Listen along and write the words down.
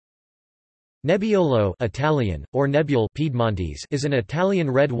Nebbiolo Italian, or Nebbiolo Piedmontese is an Italian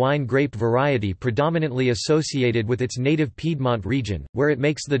red wine grape variety predominantly associated with its native Piedmont region, where it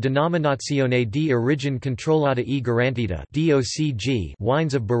makes the Denominazione di Origine Controllata e Garantita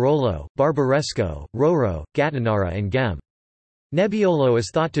wines of Barolo, Barbaresco, Roro, Gattinara and Gem. Nebbiolo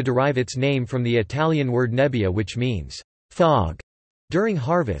is thought to derive its name from the Italian word nebbia, which means fog. During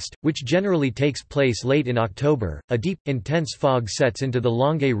harvest, which generally takes place late in October, a deep, intense fog sets into the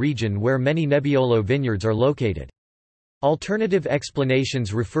Langhe region where many Nebbiolo vineyards are located. Alternative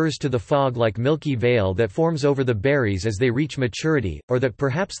explanations refers to the fog-like milky veil that forms over the berries as they reach maturity, or that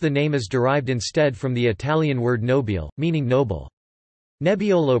perhaps the name is derived instead from the Italian word nobile, meaning noble.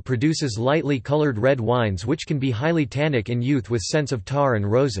 Nebbiolo produces lightly colored red wines which can be highly tannic in youth with scents of tar and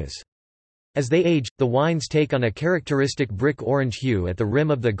roses. As they age, the wines take on a characteristic brick-orange hue at the rim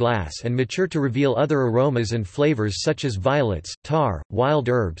of the glass and mature to reveal other aromas and flavors such as violets, tar, wild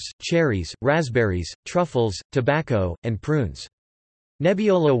herbs, cherries, raspberries, truffles, tobacco, and prunes.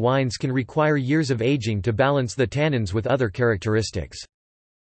 Nebbiolo wines can require years of aging to balance the tannins with other characteristics.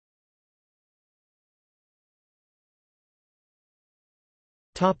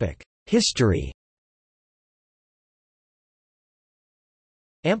 History.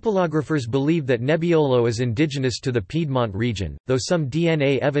 Ampelographers believe that Nebbiolo is indigenous to the Piedmont region, though some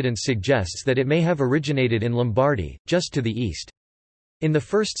DNA evidence suggests that it may have originated in Lombardy, just to the east. In the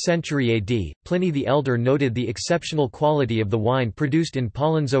 1st century AD, Pliny the Elder noted the exceptional quality of the wine produced in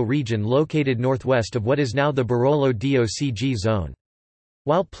Pollenzo region located northwest of what is now the Barolo DOCG zone.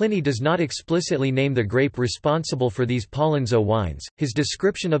 While Pliny does not explicitly name the grape responsible for these Pollenzo wines, his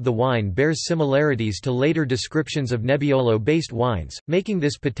description of the wine bears similarities to later descriptions of Nebbiolo-based wines, making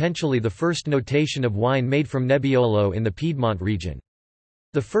this potentially the first notation of wine made from Nebbiolo in the Piedmont region.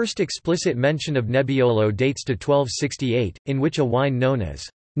 The first explicit mention of Nebbiolo dates to 1268, in which a wine known as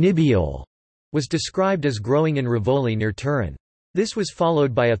Nebbiolo was described as growing in Rivoli near Turin. This was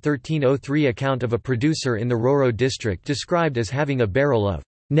followed by a 1303 account of a producer in the Roro district described as having a barrel of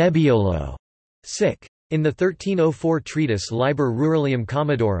Nebbiolo. In the 1304 treatise Liber Ruralium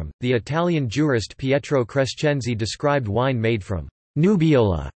Commodorum, the Italian jurist Pietro Crescenzi described wine made from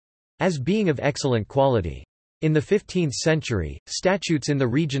Nubbiola as being of excellent quality. In the 15th century, statutes in the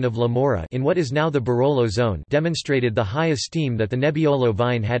region of Lamora in what is now the Barolo zone demonstrated the high esteem that the Nebbiolo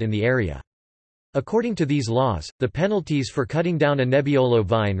vine had in the area. According to these laws, the penalties for cutting down a Nebbiolo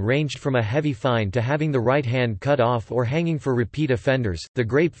vine ranged from a heavy fine to having the right hand cut off or hanging for repeat offenders. The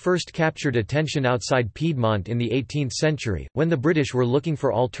grape first captured attention outside Piedmont in the 18th century, when the British were looking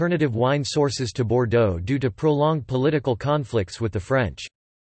for alternative wine sources to Bordeaux due to prolonged political conflicts with the French.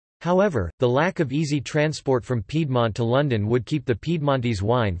 However, the lack of easy transport from Piedmont to London would keep the Piedmontese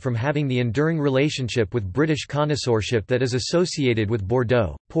wine from having the enduring relationship with British connoisseurship that is associated with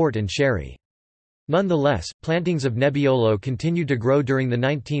Bordeaux, port and sherry. Nonetheless, plantings of Nebbiolo continued to grow during the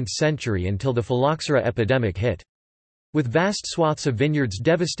 19th century until the phylloxera epidemic hit. With vast swaths of vineyards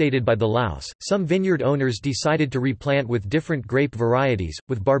devastated by the louse, some vineyard owners decided to replant with different grape varieties,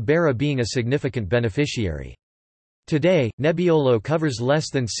 with Barbera being a significant beneficiary. Today, Nebbiolo covers less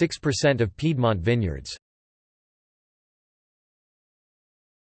than 6% of Piedmont vineyards.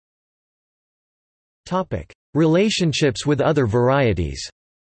 Relationships with other varieties.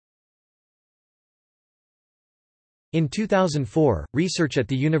 In 2004, research at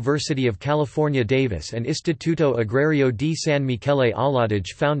the University of California Davis and Istituto Agrario di San Michele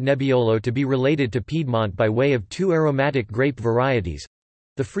all'Adige found Nebbiolo to be related to Piedmont by way of two aromatic grape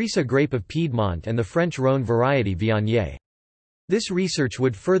varieties—the Frisa grape of Piedmont and the French Rhône variety Viognier. This research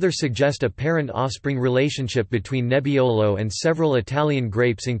would further suggest a parent-offspring relationship between Nebbiolo and several Italian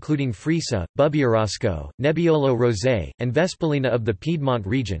grapes including Frisa, Barbaresco, Nebbiolo Rosé, and Vespolina of the Piedmont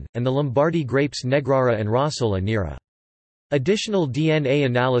region, and the Lombardy grapes Negrara and Rossola Nera. Additional DNA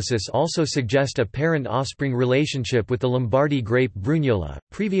analysis also suggest a parent-offspring relationship with the Lombardy grape Brugnola,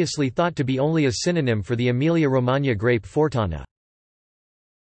 previously thought to be only a synonym for the Emilia-Romagna grape Fortana.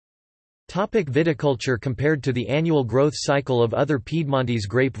 Viticulture. Compared to the annual growth cycle of other Piedmontese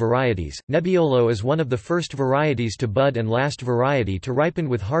grape varieties, Nebbiolo is one of the first varieties to bud and last variety to ripen,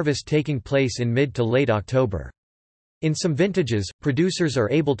 with harvest taking place in mid to late October. In some vintages, producers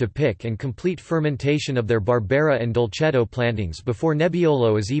are able to pick and complete fermentation of their Barbera and Dolcetto plantings before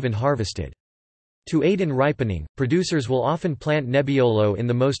Nebbiolo is even harvested. To aid in ripening, producers will often plant Nebbiolo in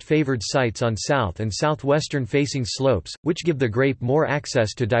the most favored sites on south and southwestern facing slopes, which give the grape more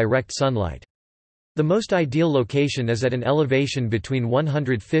access to direct sunlight. The most ideal location is at an elevation between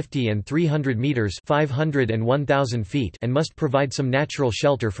 150 and 300 meters (500 and 1,000 feet) and must provide some natural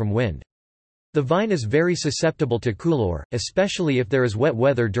shelter from wind. The vine is very susceptible to coulure, especially if there is wet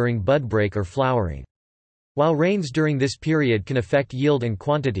weather during budbreak or flowering. While rains during this period can affect yield and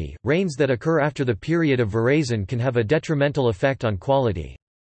quantity, rains that occur after the period of veraison can have a detrimental effect on quality.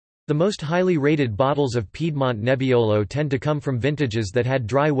 The most highly rated bottles of Piedmont Nebbiolo tend to come from vintages that had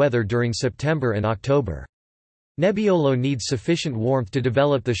dry weather during September and October. Nebbiolo needs sufficient warmth to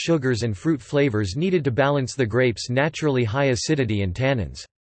develop the sugars and fruit flavors needed to balance the grape's naturally high acidity and tannins.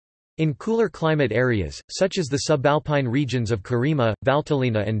 In cooler climate areas, such as the subalpine regions of Carema,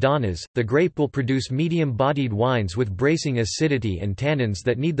 Valtellina and Donnas, the grape will produce medium-bodied wines with bracing acidity and tannins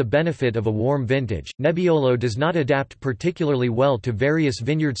that need the benefit of a warm vintage. Nebbiolo does not adapt particularly well to various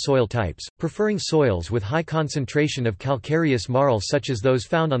vineyard soil types, preferring soils with high concentration of calcareous marl such as those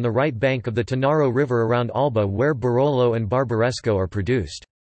found on the right bank of the Tanaro River around Alba where Barolo and Barbaresco are produced.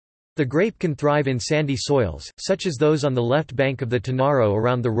 The grape can thrive in sandy soils, such as those on the left bank of the Tanaro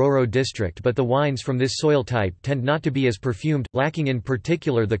around the Roro district, but the wines from this soil type tend not to be as perfumed, lacking in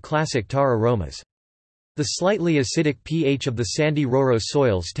particular the classic tar aromas. The slightly acidic pH of the sandy Roro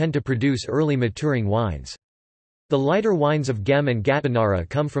soils tend to produce early maturing wines. The lighter wines of Gem and Gattinara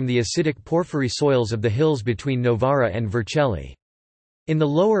come from the acidic porphyry soils of the hills between Novara and Vercelli. In the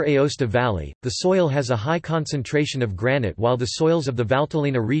lower Aosta Valley, the soil has a high concentration of granite while the soils of the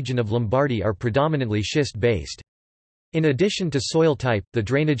Valtellina region of Lombardy are predominantly schist-based. In addition to soil type, the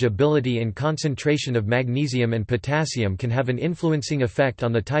drainage ability and concentration of magnesium and potassium can have an influencing effect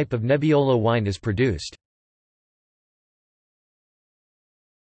on the type of Nebbiolo wine is produced.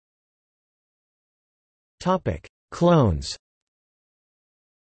 Clones.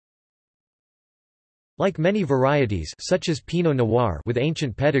 Like many varieties such as Pinot Noir with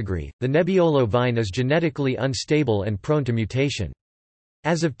ancient pedigree, the Nebbiolo vine is genetically unstable and prone to mutation.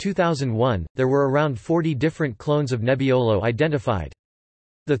 As of 2001, there were around 40 different clones of Nebbiolo identified.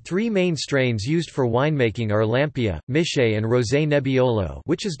 The three main strains used for winemaking are Lampia, Miche and Rosé Nebbiolo,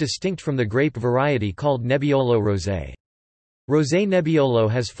 which is distinct from the grape variety called Nebbiolo Rosé. Rosé Nebbiolo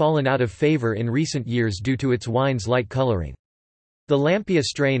has fallen out of favor in recent years due to its wine's light coloring. The Lampia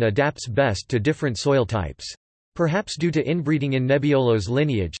strain adapts best to different soil types. Perhaps due to inbreeding in Nebbiolo's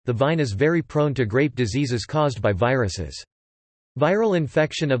lineage, the vine is very prone to grape diseases caused by viruses. Viral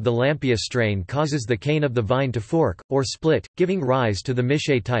infection of the Lampia strain causes the cane of the vine to fork, or split, giving rise to the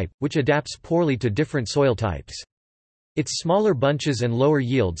Miche type, which adapts poorly to different soil types. Its smaller bunches and lower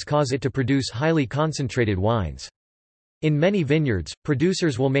yields cause it to produce highly concentrated wines. In many vineyards,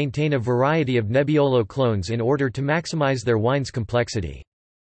 producers will maintain a variety of Nebbiolo clones in order to maximize their wine's complexity.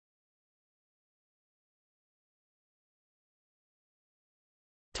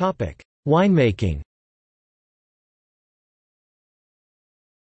 Winemaking.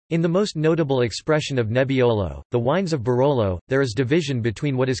 In the most notable expression of Nebbiolo, the wines of Barolo, there is division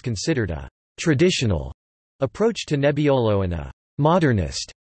between what is considered a traditional approach to Nebbiolo and a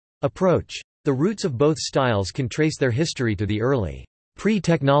modernist approach. The roots of both styles can trace their history to the early,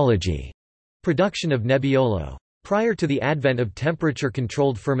 pre-technology production of Nebbiolo. Prior to the advent of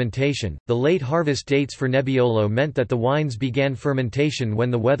temperature-controlled fermentation, the late harvest dates for Nebbiolo meant that the wines began fermentation when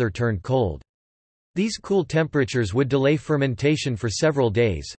the weather turned cold. These cool temperatures would delay fermentation for several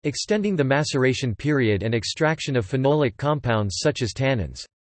days, extending the maceration period and extraction of phenolic compounds such as tannins.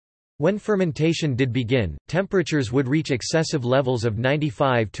 When fermentation did begin, temperatures would reach excessive levels of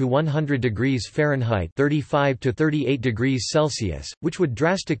 95 to 100 degrees Fahrenheit 35 to 38 degrees Celsius, which would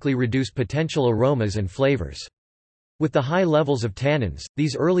drastically reduce potential aromas and flavors. With the high levels of tannins,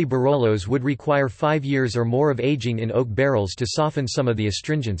 these early Barolos would require 5 years or more of aging in oak barrels to soften some of the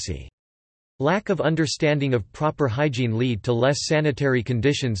astringency. Lack of understanding of proper hygiene lead to less sanitary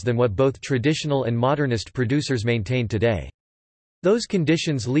conditions than what both traditional and modernist producers maintain today. Those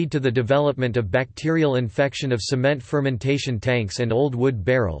conditions lead to the development of bacterial infection of cement fermentation tanks and old wood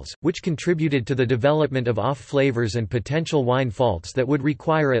barrels, which contributed to the development of off flavors and potential wine faults that would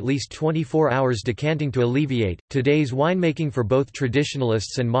require at least 24 hours decanting to alleviate. Today's winemaking for both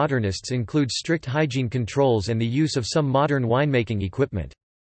traditionalists and modernists includes strict hygiene controls and the use of some modern winemaking equipment.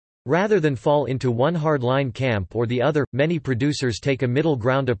 Rather than fall into one hard-line camp or the other, many producers take a middle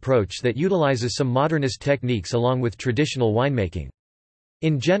ground approach that utilizes some modernist techniques along with traditional winemaking.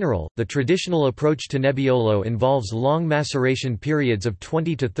 In general, the traditional approach to Nebbiolo involves long maceration periods of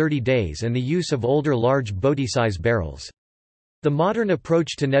 20 to 30 days and the use of older large bottle-size barrels. The modern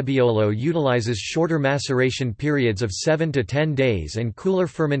approach to Nebbiolo utilizes shorter maceration periods of 7 to 10 days and cooler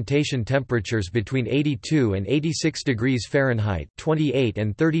fermentation temperatures between 82 and 86 degrees Fahrenheit 28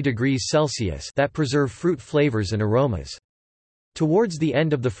 and 30 degrees Celsius that preserve fruit flavors and aromas. Towards the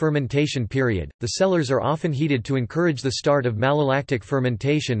end of the fermentation period, the cellars are often heated to encourage the start of malolactic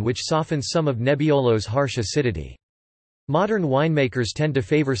fermentation, which softens some of Nebbiolo's harsh acidity. Modern winemakers tend to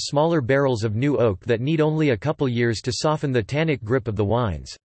favor smaller barrels of new oak that need only a couple years to soften the tannic grip of the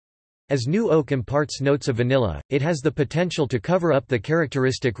wines. As new oak imparts notes of vanilla, it has the potential to cover up the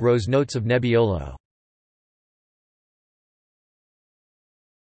characteristic rose notes of Nebbiolo.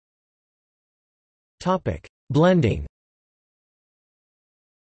 Blending.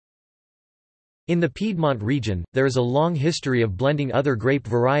 In the Piedmont region, there is a long history of blending other grape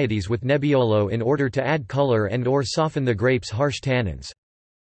varieties with Nebbiolo in order to add color and/or soften the grape's harsh tannins.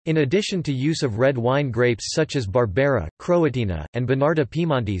 In addition to use of red wine grapes such as Barbera, Croatina, and Bonarda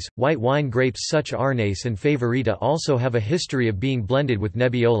Piemontese, white wine grapes such Arnace and Favorita also have a history of being blended with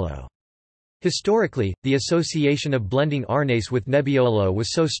Nebbiolo. Historically, the association of blending Arnace with Nebbiolo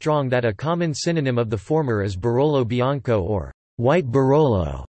was so strong that a common synonym of the former is Barolo Bianco or white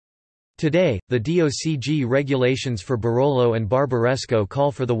Barolo. Today, the DOCG regulations for Barolo and Barbaresco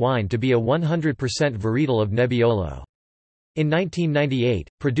call for the wine to be a 100% varietal of Nebbiolo. In 1998,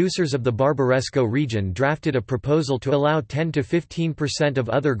 producers of the Barbaresco region drafted a proposal to allow 10 to 15% of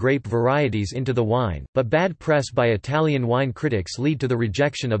other grape varieties into the wine, but bad press by Italian wine critics lead to the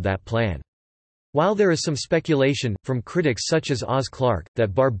rejection of that plan. While there is some speculation, from critics such as Oz Clarke,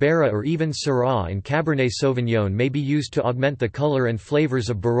 that Barbera or even Syrah and Cabernet Sauvignon may be used to augment the color and flavors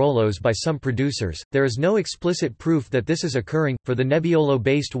of Barolos by some producers, there is no explicit proof that this is occurring. For the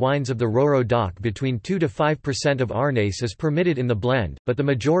Nebbiolo-based wines of the Roro DOC, between 2 to 5% of Arnace is permitted in the blend, but the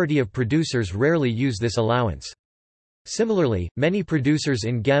majority of producers rarely use this allowance. Similarly, many producers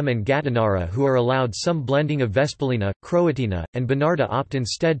in Gem and Gattinara who are allowed some blending of Vespolina, Croatina, and Bonarda opt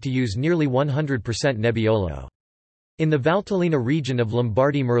instead to use nearly 100% Nebbiolo. In the Valtellina region of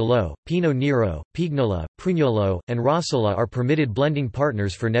Lombardy, Merlot, Pinot Nero, Pignola, Prugnolo, and Rossola are permitted blending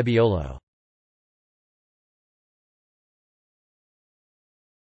partners for Nebbiolo.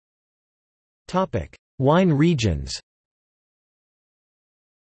 Wine regions.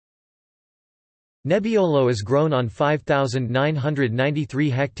 Nebbiolo is grown on 5,993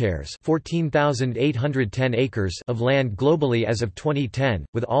 hectares (14,810 acres) of land globally as of 2010,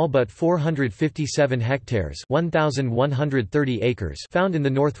 with all but 457 hectares (1,130 acres) found in the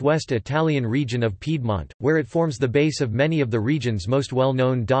northwest Italian region of Piedmont, where it forms the base of many of the region's most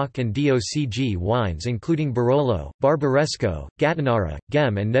well-known DOC and DOCG wines, including Barolo, Barbaresco, Gattinara,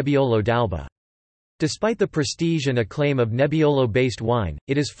 Gem and Nebbiolo d'Alba. Despite the prestige and acclaim of Nebbiolo-based wine,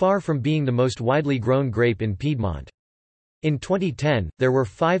 it is far from being the most widely grown grape in Piedmont. In 2010, there were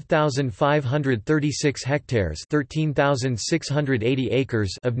 5,536 hectares (13,680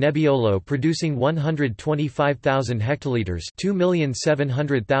 acres) of Nebbiolo producing 125,000 hectoliters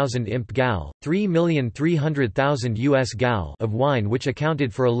 (2,700,000 imp gal, 3,300,000 US gal) of wine, which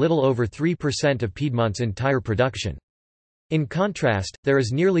accounted for a little over 3% of Piedmont's entire production. In contrast, there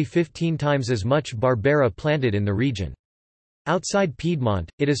is nearly 15 times as much Barbera planted in the region. Outside Piedmont,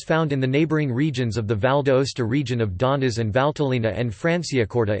 it is found in the neighboring regions of the Val d'Aosta region of Donnas and Valtellina and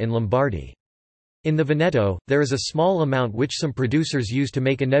Franciacorta in Lombardy. In the Veneto, there is a small amount which some producers use to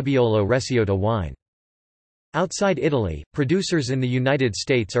make a Nebbiolo Recioto wine. Outside Italy, producers in the United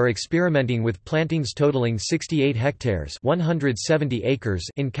States are experimenting with plantings totaling 68 hectares (170 acres)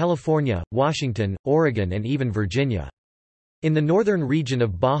 in California, Washington, Oregon and even Virginia. In the northern region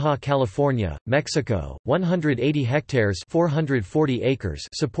of Baja California, Mexico, 180 hectares (440 acres)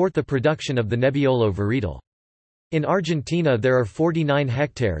 support the production of the Nebbiolo varietal. In Argentina there are 49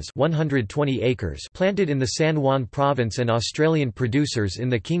 hectares (120 acres) planted in the San Juan province, and Australian producers in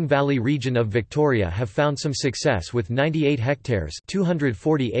the King Valley region of Victoria have found some success with 98 hectares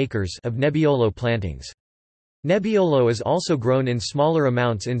 (240 acres) of Nebbiolo plantings. Nebbiolo is also grown in smaller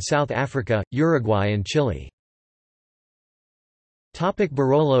amounts in South Africa, Uruguay and Chile.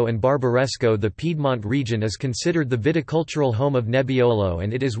 Barolo and Barbaresco. The Piedmont region is considered the viticultural home of Nebbiolo,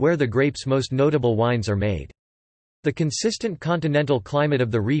 and it is where the grape's most notable wines are made. The consistent continental climate of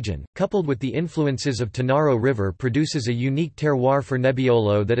the region, coupled with the influences of Tanaro River, produces a unique terroir for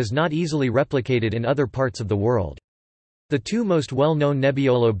Nebbiolo that is not easily replicated in other parts of the world. The two most well-known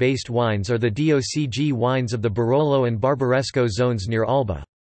Nebbiolo-based wines are the DOCG wines of the Barolo and Barbaresco zones near Alba.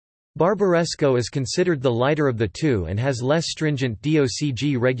 Barbaresco is considered the lighter of the two and has less stringent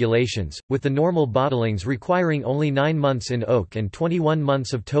DOCG regulations, with the normal bottlings requiring only 9 months in oak and 21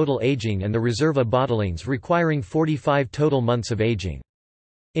 months of total aging, and the Reserva bottlings requiring 45 total months of aging.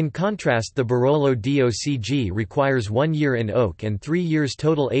 In contrast, the Barolo DOCG requires 1 year in oak and 3 years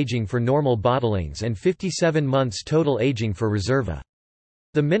total aging for normal bottlings and 57 months total aging for Reserva.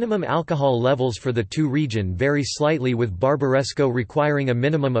 The minimum alcohol levels for the two regions vary slightly, with Barbaresco requiring a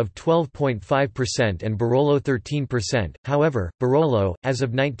minimum of 12.5% and Barolo 13%. However, Barolo, as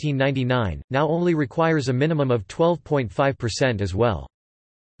of 1999, now only requires a minimum of 12.5% as well.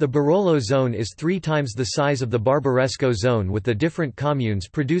 The Barolo zone is 3 times the size of the Barbaresco zone, with the different communes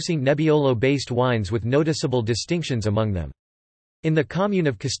producing Nebbiolo-based wines with noticeable distinctions among them. In the commune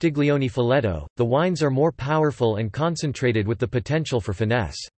of Castiglione Folletto, the wines are more powerful and concentrated with the potential for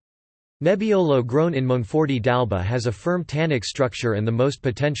finesse. Nebbiolo grown in Monforte d'Alba has a firm tannic structure and the most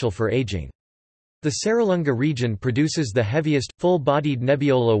potential for aging. The Serralunga region produces the heaviest, full-bodied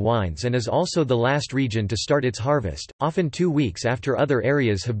Nebbiolo wines and is also the last region to start its harvest, often 2 weeks after other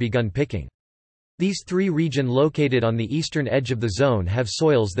areas have begun picking. These 3 regions located on the eastern edge of the zone have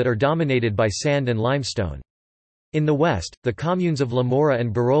soils that are dominated by sand and limestone. In the west, the communes of Lamora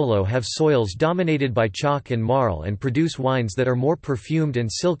and Barolo have soils dominated by chalk and marl and produce wines that are more perfumed and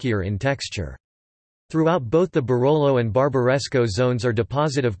silkier in texture. Throughout both the Barolo and Barbaresco zones are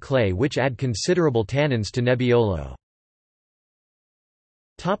deposits of clay which add considerable tannins to Nebbiolo.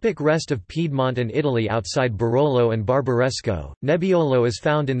 Rest of Piedmont and Italy. Outside Barolo and Barbaresco, Nebbiolo is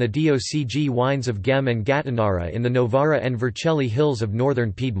found in the DOCG wines of Gem and Gattinara in the Novara and Vercelli hills of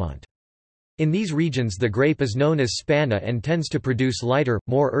northern Piedmont. In these regions the grape is known as Spanna and tends to produce lighter,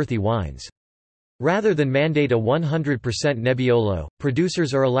 more earthy wines. Rather than mandate a 100% Nebbiolo,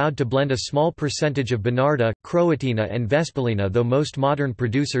 producers are allowed to blend a small percentage of Bonarda, Croatina and Vespellina, though most modern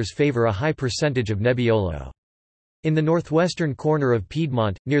producers favor a high percentage of Nebbiolo. In the northwestern corner of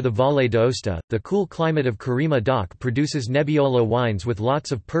Piedmont, near the Valle d'Aosta, the cool climate of Carima DOC produces Nebbiolo wines with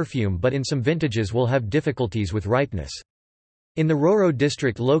lots of perfume, but in some vintages will have difficulties with ripeness. In the Roro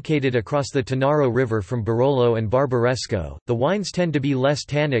district located across the Tanaro River from Barolo and Barbaresco, the wines tend to be less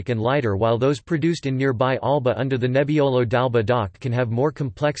tannic and lighter, while those produced in nearby Alba under the Nebbiolo d'Alba DOC can have more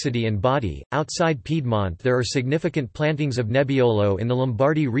complexity and body. Outside Piedmont there are significant plantings of Nebbiolo in the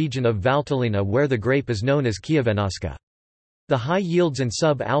Lombardy region of Valtellina, where the grape is known as Chiavenasca. The high yields and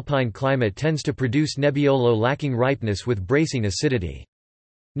sub-alpine climate tends to produce Nebbiolo lacking ripeness with bracing acidity.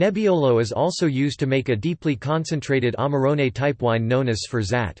 Nebbiolo is also used to make a deeply concentrated Amarone type wine known as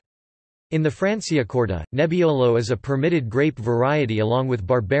Sforzat. In the Franciacorta, Nebbiolo is a permitted grape variety along with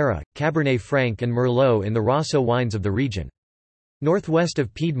Barbera, Cabernet Franc and Merlot in the Rosso wines of the region. Northwest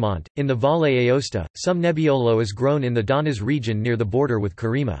of Piedmont, in the Valle d'Aosta, some Nebbiolo is grown in the Donnas region near the border with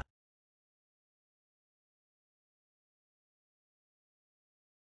Carima.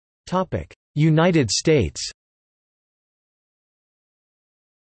 United States.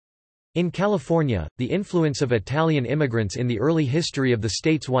 In California, the influence of Italian immigrants in the early history of the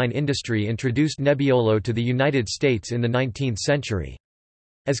state's wine industry introduced Nebbiolo to the United States in the 19th century.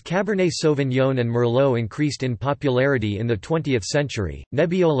 As Cabernet Sauvignon and Merlot increased in popularity in the 20th century,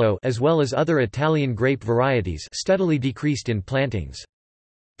 Nebbiolo, as well as other Italian grape varieties, steadily decreased in plantings.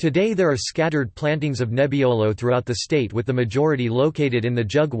 Today there are scattered plantings of Nebbiolo throughout the state, with the majority located in the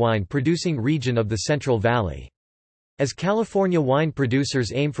jug wine producing region of the Central Valley. As California wine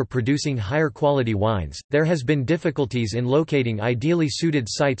producers aim for producing higher quality wines, there has been difficulties in locating ideally suited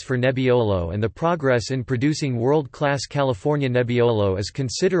sites for Nebbiolo, and the progress in producing world-class California Nebbiolo is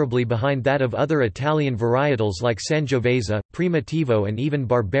considerably behind that of other Italian varietals like Sangiovese, Primitivo and even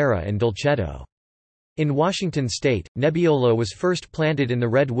Barbera and Dolcetto. In Washington state, Nebbiolo was first planted in the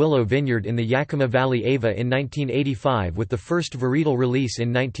Red Willow Vineyard in the Yakima Valley Ava in 1985, with the first varietal release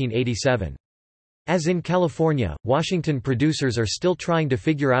in 1987. As in California, Washington producers are still trying to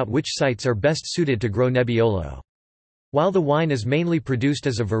figure out which sites are best suited to grow Nebbiolo. While the wine is mainly produced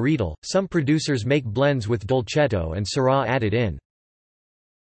as a varietal, some producers make blends with Dolcetto and Syrah added in.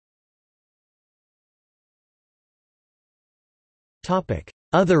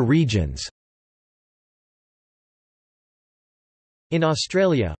 Other regions. In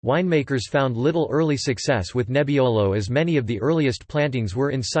Australia, winemakers found little early success with Nebbiolo, as many of the earliest plantings were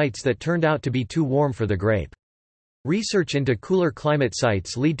in sites that turned out to be too warm for the grape. Research into cooler climate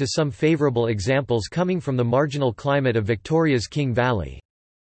sites lead to some favourable examples coming from the marginal climate of Victoria's King Valley.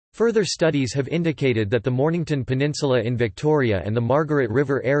 Further studies have indicated that the Mornington Peninsula in Victoria and the Margaret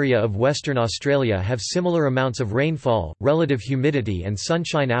River area of Western Australia have similar amounts of rainfall, relative humidity and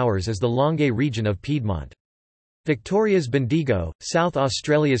sunshine hours as the Longay region of Piedmont. Victoria's Bendigo, South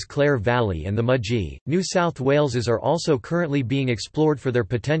Australia's Clare Valley and the Mudgee, New South Wales's are also currently being explored for their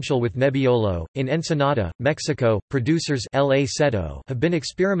potential with Nebbiolo. In Ensenada, Mexico, producers La Seto have been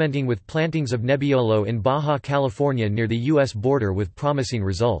experimenting with plantings of Nebbiolo in Baja California near the U.S. border with promising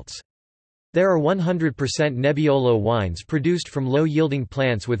results. There are 100% Nebbiolo wines produced from low-yielding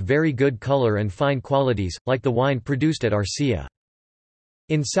plants with very good color and fine qualities, like the wine produced at Arcia.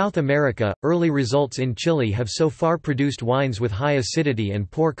 In South America, early results in Chile have so far produced wines with high acidity and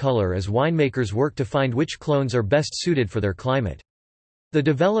poor color as winemakers work to find which clones are best suited for their climate. The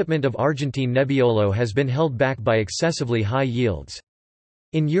development of Argentine Nebbiolo has been held back by excessively high yields.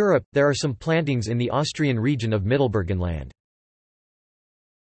 In Europe, there are some plantings in the Austrian region of Mittelburgenland.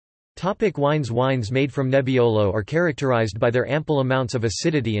 Wines made from Nebbiolo are characterized by their ample amounts of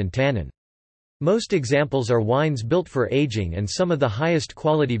acidity and tannin. Most examples are wines built for aging, and some of the highest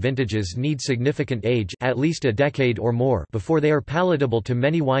quality vintages need significant age, at least a decade or more, before they are palatable to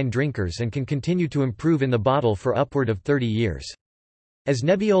many wine drinkers and can continue to improve in the bottle for upward of 30 years. As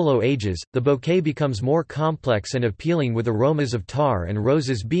Nebbiolo ages, the bouquet becomes more complex and appealing, with aromas of tar and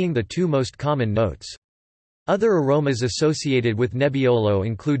roses being the two most common notes. Other aromas associated with Nebbiolo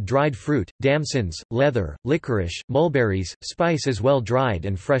include dried fruit, damsons, leather, licorice, mulberries, spice, as well dried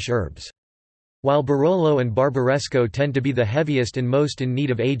and fresh herbs. While Barolo and Barbaresco tend to be the heaviest and most in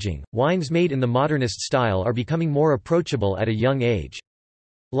need of aging, wines made in the modernist style are becoming more approachable at a young age.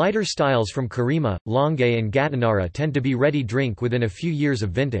 Lighter styles from Carima, Longue and Gattinara tend to be ready drink within a few years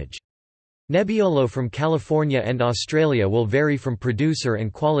of vintage. Nebbiolo from California and Australia will vary from producer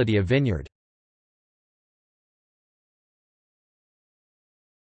and quality of vineyard.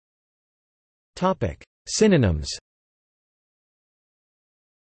 Synonyms.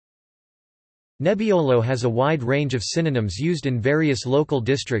 Nebbiolo has a wide range of synonyms used in various local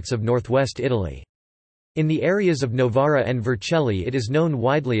districts of northwest Italy. In the areas of Novara and Vercelli it is known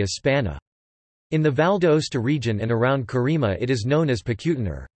widely as Spanna. In the Val d'Aosta region and around Carima it is known as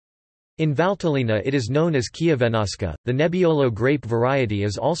Pecutiner. In Valtellina it is known as Chiavenasca. The Nebbiolo grape variety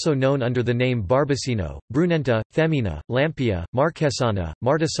is also known under the name Barbacino, Brunenta, Femina, Lampia, Marquesana,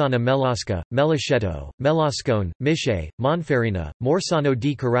 Martesana Melasca, Melascetto, Melascone, Miche, Monferrina, Morsano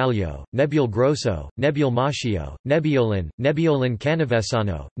di Caraglio, Nebbiol Grosso, Nebbiol Macchio, Nebbiolin, Nebbiolin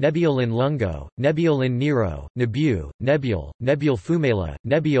Canavesano, Nebbiolin Lungo, Nebbiolin Nero, Nebbiu, Nebbiol, Nebbiol Fumela,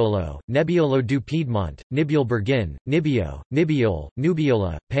 Nebbiolo du Piedmont, Nebbiol Bergin, Nibbio, Nibbiol,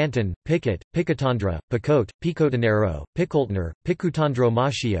 Nubiola, Panton, Picket, Picotandra, Picote, Picotanero, Picoltner, Picutandro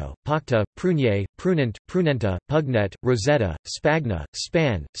Macchio, Pacta, Prunier, Prunent, Prunenta, Pugnet, Rosetta, Spagna,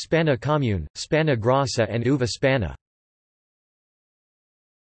 Span, Spanna Commune, Spanna Grassa and Uva Spanna.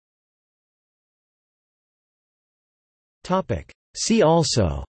 See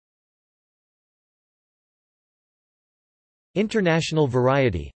also: International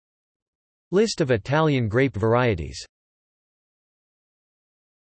variety, List of Italian grape varieties.